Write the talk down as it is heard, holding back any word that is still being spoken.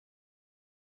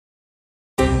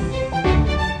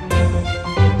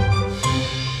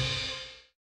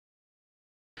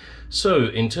So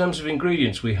in terms of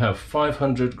ingredients, we have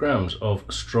 500 grams of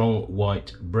strong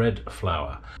white bread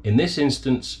flour. In this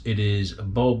instance, it is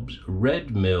Bob's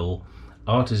Red Mill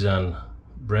artisan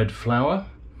bread flour.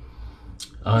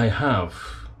 I have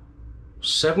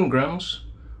 7 grams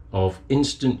of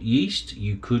instant yeast.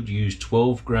 You could use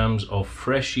 12 grams of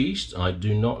fresh yeast. I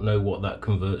do not know what that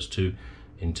converts to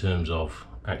in terms of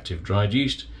active dried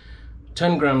yeast.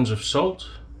 10 grams of salt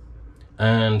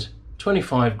and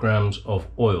 25 grams of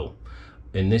oil.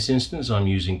 In this instance, I'm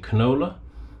using canola,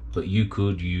 but you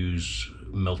could use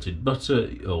melted butter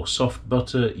or soft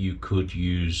butter. You could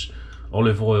use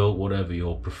olive oil, whatever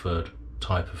your preferred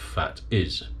type of fat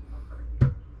is.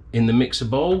 In the mixer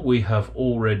bowl, we have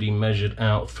already measured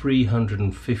out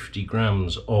 350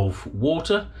 grams of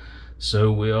water,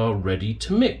 so we are ready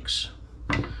to mix.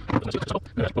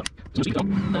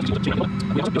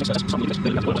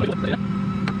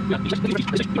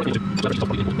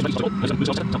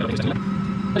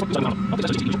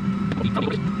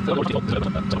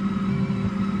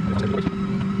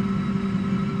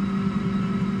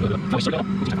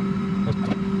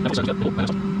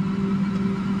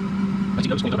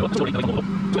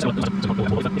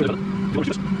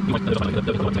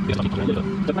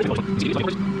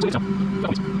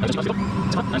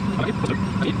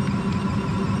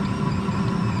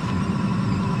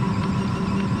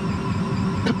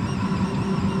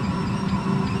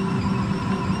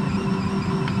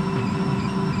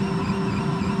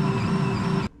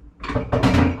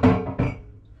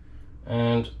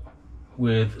 And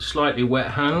with slightly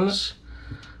wet hands,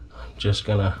 I'm just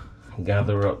gonna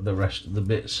gather up the rest of the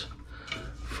bits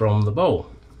from the bowl.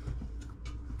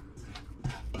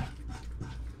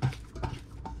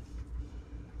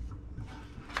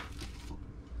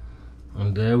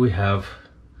 And there we have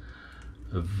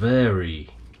a very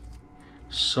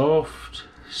soft,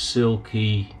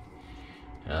 silky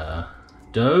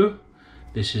dough.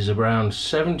 This is around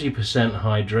 70%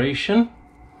 hydration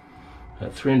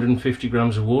at 350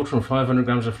 grams of water and 500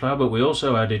 grams of flour, but we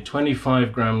also added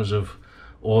 25 grams of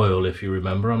oil, if you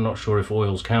remember. I'm not sure if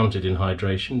oil's counted in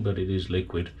hydration, but it is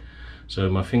liquid. So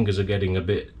my fingers are getting a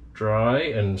bit dry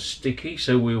and sticky,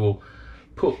 so we will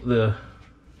put the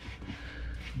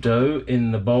dough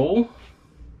in the bowl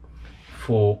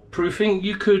for proofing.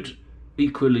 You could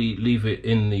equally leave it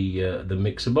in the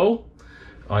mixer bowl.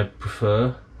 I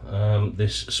prefer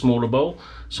this smaller bowl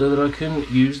so that I can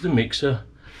use the mixer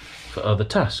for other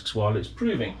tasks while it's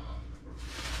proving.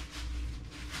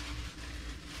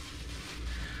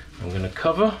 I'm going to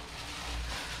cover,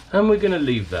 and we're going to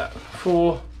leave that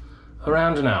for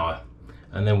around an hour,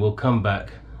 and then we'll come back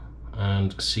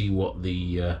and see what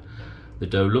the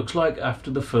dough looks like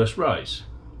after the first rise.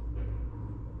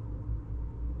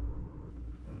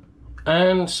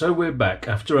 And so we're back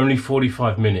after only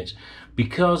 45 minutes.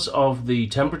 Because of the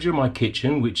temperature of my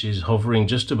kitchen, which is hovering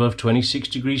just above 26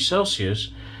 degrees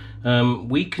Celsius,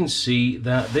 we can see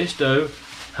that this dough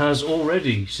has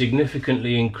already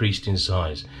significantly increased in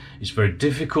size. It's very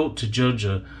difficult to judge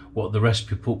what the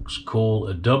recipe books call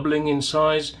a doubling in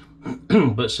size,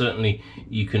 but certainly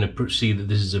you can see that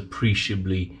this is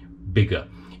appreciably bigger.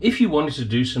 If you wanted to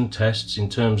do some tests in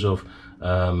terms of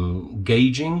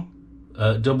gauging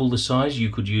double the size,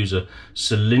 you could use a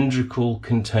cylindrical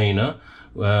container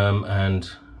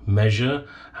and measure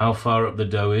how far up the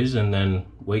dough is and then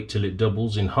wait till it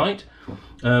doubles in height,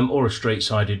 or a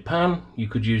straight-sided pan you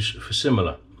could use for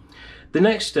similar. The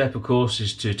next step, of course,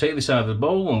 is to take this out of the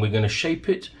bowl, and we're going to shape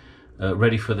it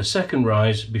ready for the second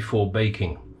rise before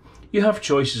baking. You have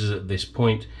choices at this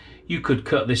point. You could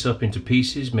cut this up into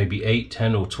pieces, maybe 8,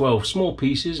 10 or 12 small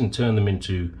pieces, and turn them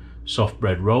into soft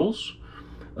bread rolls.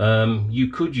 You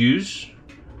could use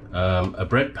a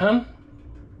bread pan.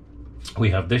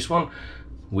 We have this one,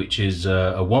 which is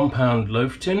a 1 pound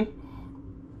loaf tin.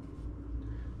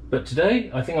 But today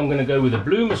I think I'm going to go with a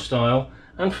bloomer style,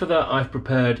 and for that I've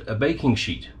prepared a baking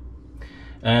sheet.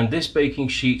 And this baking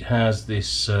sheet has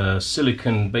this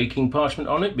silicone baking parchment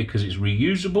on it because it's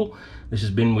reusable. This has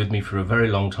been with me for a very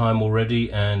long time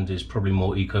already and is probably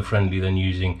more eco-friendly than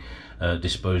using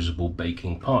disposable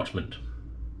baking parchment.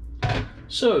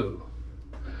 So,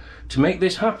 to make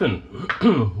this happen,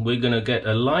 we're going to get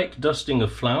a light dusting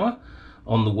of flour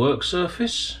on the work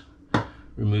surface,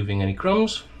 removing any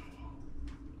crumbs,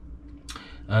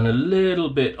 and a little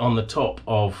bit on the top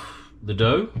of the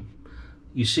dough.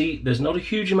 You see, there's not a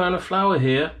huge amount of flour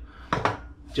here,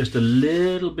 just a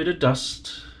little bit of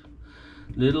dust,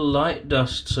 little light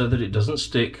dust so that it doesn't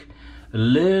stick, a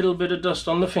little bit of dust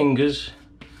on the fingers,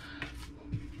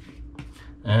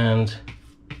 and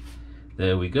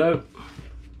there we go.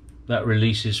 That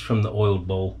releases from the oiled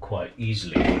bowl quite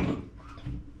easily.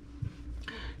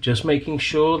 just making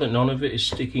sure that none of it is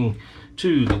sticking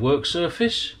to the work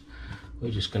surface.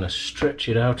 We're just going to stretch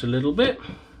it out a little bit,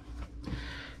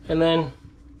 and then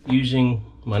using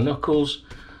my knuckles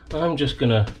I'm just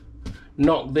going to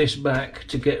knock this back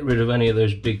to get rid of any of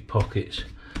those big pockets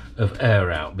of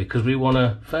air out, because we want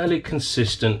a fairly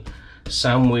consistent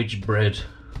sandwich bread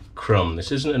crumb.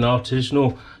 This isn't an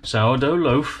artisanal sourdough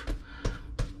loaf,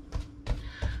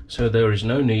 so there is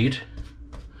no need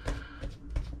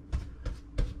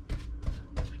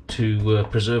to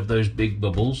preserve those big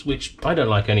bubbles, which I don't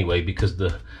like anyway, because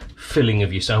the filling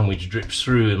of your sandwich drips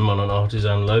through them on an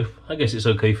artisan loaf. I guess it's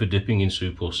okay for dipping in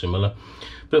soup or similar,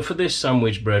 but for this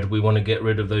sandwich bread we want to get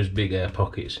rid of those big air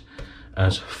pockets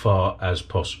as far as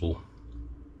possible.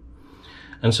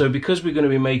 And so because we're going to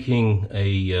be making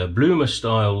a bloomer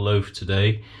style loaf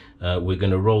today, we're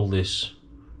going to roll this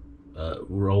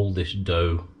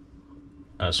dough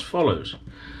as follows,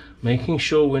 making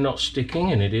sure we're not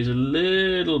sticking, and it is a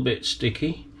little bit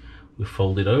sticky. We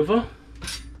fold it over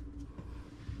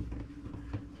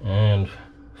and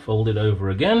fold it over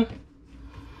again,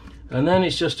 and then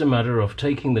it's just a matter of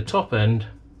taking the top end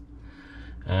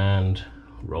and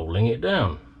rolling it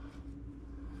down.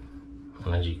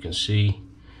 And as you can see,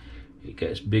 it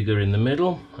gets bigger in the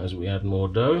middle as we add more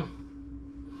dough.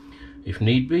 If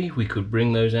need be, we could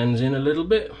bring those ends in a little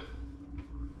bit.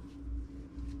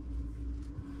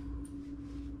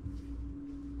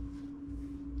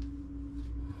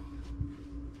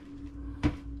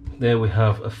 There we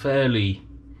have a fairly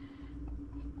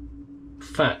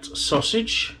fat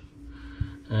sausage,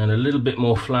 and a little bit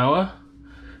more flour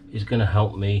is going to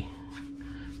help me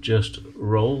just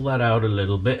roll that out a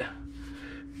little bit,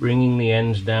 bringing the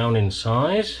ends down in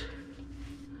size,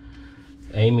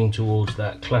 aiming towards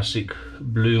that classic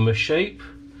bloomer shape.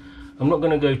 I'm not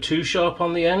going to go too sharp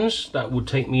on the ends, that would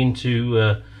take me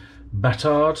into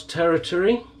batard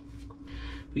territory,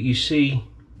 but you see,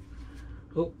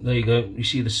 oh, there you go, you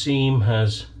see the seam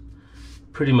has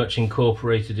pretty much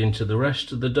incorporated into the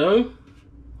rest of the dough.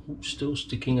 Oops, still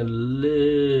sticking a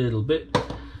little bit,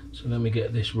 so let me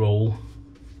get this roll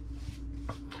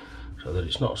so that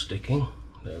it's not sticking.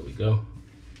 There we go.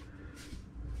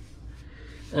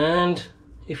 And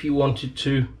if you wanted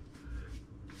to,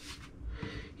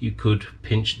 you could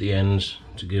pinch the ends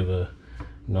to give a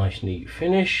nice neat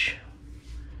finish.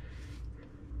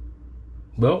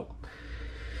 Well,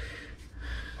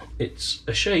 it's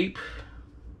a shape.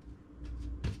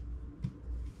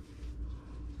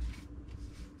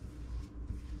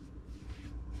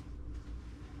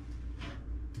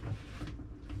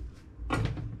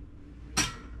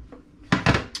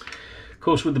 Of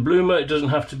course, with the bloomer it doesn't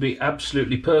have to be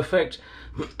absolutely perfect.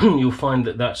 You'll find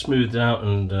that that smooths out,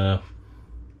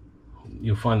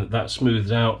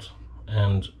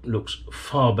 and looks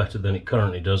far better than it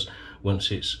currently does once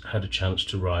it's had a chance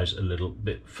to rise a little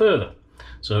bit further.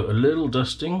 So a little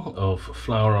dusting of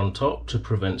flour on top to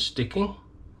prevent sticking.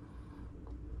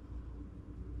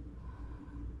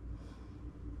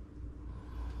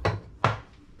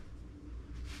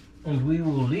 And we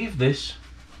will leave this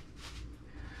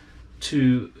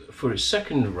for its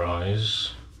second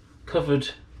rise covered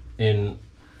in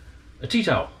a tea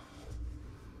towel.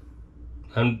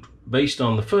 And based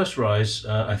on the first rise,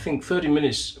 I think 30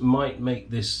 minutes might make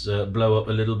this blow up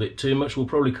a little bit too much. We'll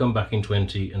probably come back in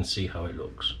 20 and see how it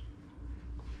looks.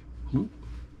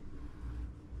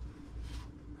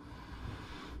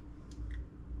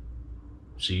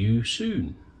 See you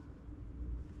soon.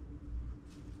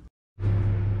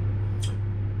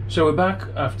 So we're back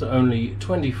after only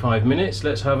 25 minutes.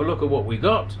 Let's have a look at what we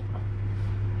got.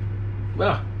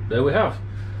 Ah, there we have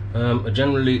a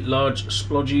generally large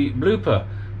splodgy blooper.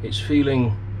 It's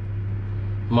feeling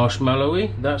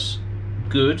marshmallowy, that's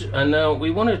good. And now we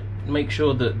want to make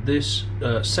sure that this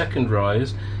second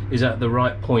rise is at the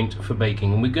right point for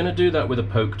baking, and we're going to do that with a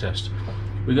poke test.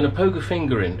 We're going to poke a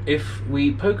finger in. If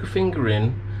we poke a finger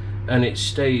in and it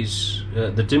stays,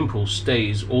 the dimple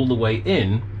stays all the way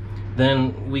in,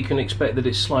 then we can expect that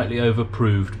it's slightly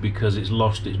overproofed because it's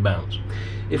lost its bounce.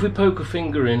 If we poke a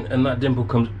finger in and that dimple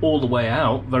comes all the way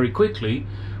out very quickly,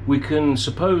 we can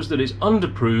suppose that it's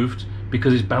underproofed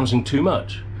because it's bouncing too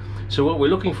much. So what we're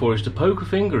looking for is to poke a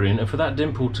finger in and for that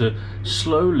dimple to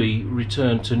slowly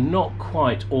return to not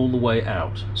quite all the way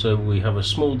out. So we have a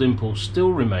small dimple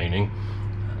still remaining,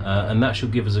 and that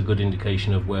should give us a good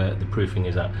indication of where the proofing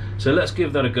is at. So let's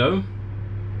give that a go.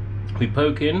 We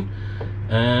poke in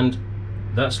and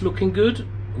that's looking good.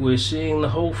 We're seeing the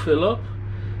hole fill up.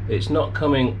 It's not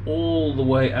coming all the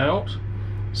way out.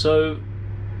 So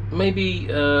maybe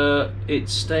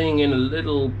it's staying in a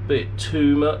little bit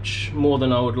too much, more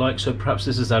than I would like, so perhaps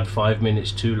this has had 5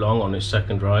 minutes too long on its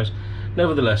second rise.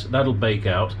 Nevertheless, that'll bake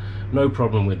out, no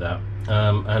problem with that.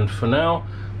 And for now,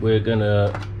 we're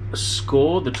gonna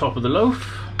score the top of the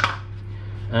loaf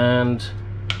and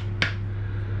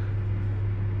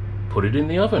put it in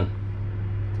the oven.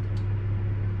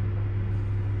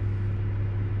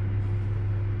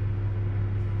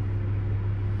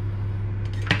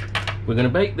 We're going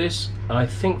to bake this, I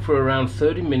think, for around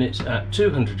 30 minutes at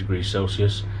 200 degrees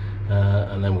Celsius,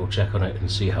 and then we'll check on it and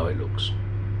see how it looks.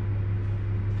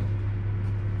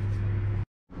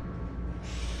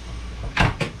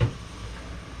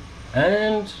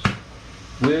 And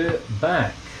we're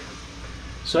back.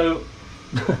 So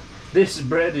this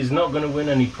bread is not going to win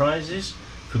any prizes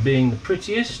for being the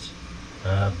prettiest,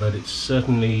 but it's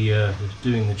certainly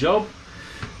doing the job.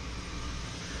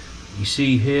 You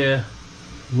see here,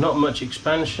 not much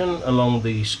expansion along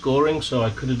the scoring, so I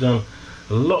could have done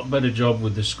a lot better job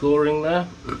with the scoring there.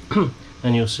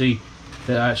 And you'll see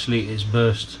that actually it's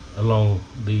burst along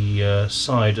the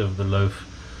side of the loaf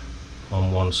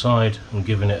on one side and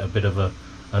giving it a bit of an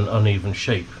uneven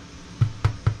shape.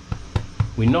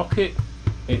 We knock it,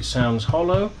 it sounds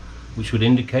hollow, which would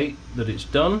indicate that it's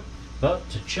done, but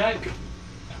to check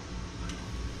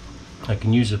I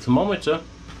can use a thermometer.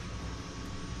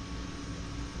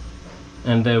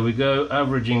 And there we go,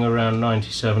 averaging around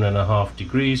 97.5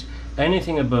 degrees.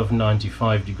 Anything above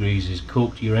 95 degrees is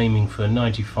cooked. You're aiming for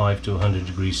 95 to 100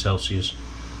 degrees Celsius,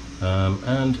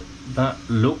 and that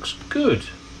looks good.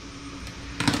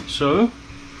 So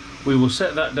we will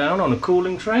set that down on a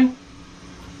cooling tray.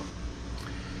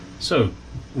 So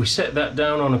we set that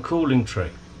down on a cooling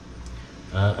tray,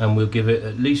 and we'll give it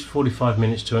at least 45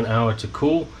 minutes to an hour to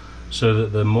cool, so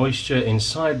that the moisture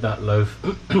inside that loaf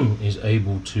is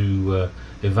able to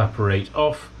evaporate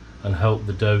off and help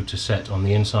the dough to set on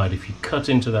the inside. If you cut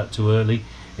into that too early,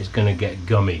 it's going to get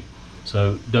gummy.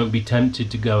 So don't be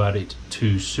tempted to go at it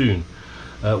too soon.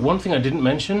 One thing I didn't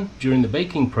mention during the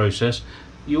baking process,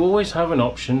 you always have an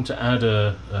option to add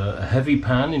a heavy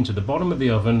pan into the bottom of the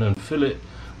oven and fill it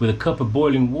with a cup of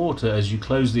boiling water as you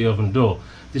close the oven door.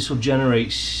 This will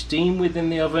generate steam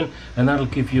within the oven, and that'll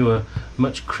give you a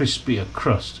much crispier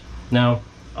crust. Now,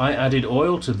 I added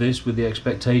oil to this with the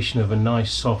expectation of a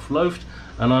nice soft loaf,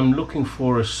 and I'm looking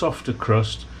for a softer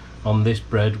crust on this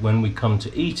bread when we come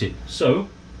to eat it. So,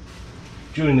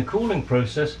 during the cooling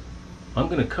process, I'm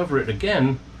going to cover it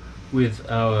again with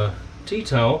our tea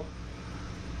towel,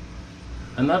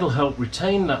 and that'll help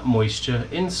retain that moisture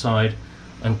inside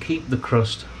and keep the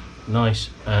crust nice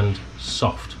and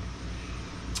soft.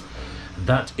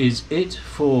 That is it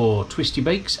for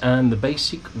TwistyBakes and the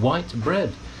basic white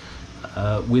bread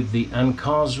with the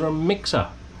Ankarsrum mixer.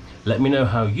 Let me know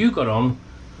how you got on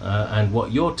and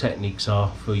what your techniques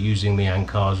are for using the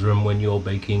Ankarsrum when you're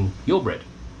baking your bread.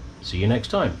 See you next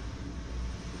time.